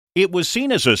It was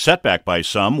seen as a setback by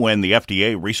some when the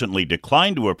FDA recently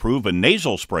declined to approve a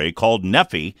nasal spray called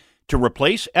Neffy to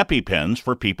replace Epi-Pens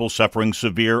for people suffering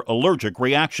severe allergic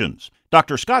reactions.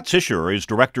 Dr. Scott Sicherer is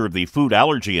director of the Food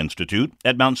Allergy Institute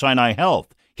at Mount Sinai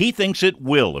Health. He thinks it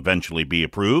will eventually be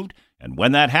approved, and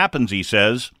when that happens, he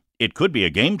says, it could be a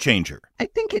game changer. I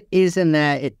think it is in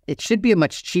that it should be a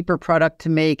much cheaper product to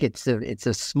make. It's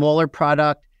a smaller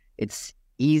product. It's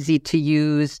easy to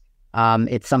use.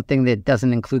 It's something that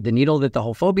doesn't include the needle that the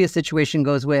whole phobia situation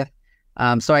goes with.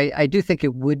 So I do think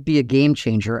it would be a game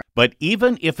changer. But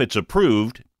even if it's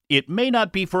approved, it may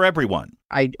not be for everyone.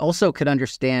 I also could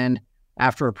understand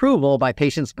after approval, my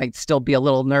patients might still be a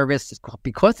little nervous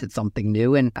because it's something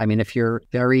new. And I mean, if you're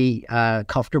very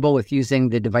comfortable with using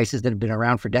the devices that have been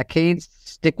around for decades,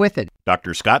 stick with it.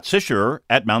 Dr. Scott Sicherer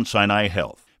at Mount Sinai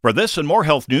Health. For this and more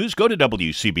health news, go to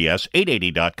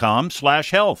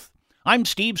WCBS880.com/health. I'm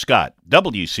Steve Scott,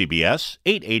 WCBS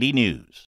 880 News.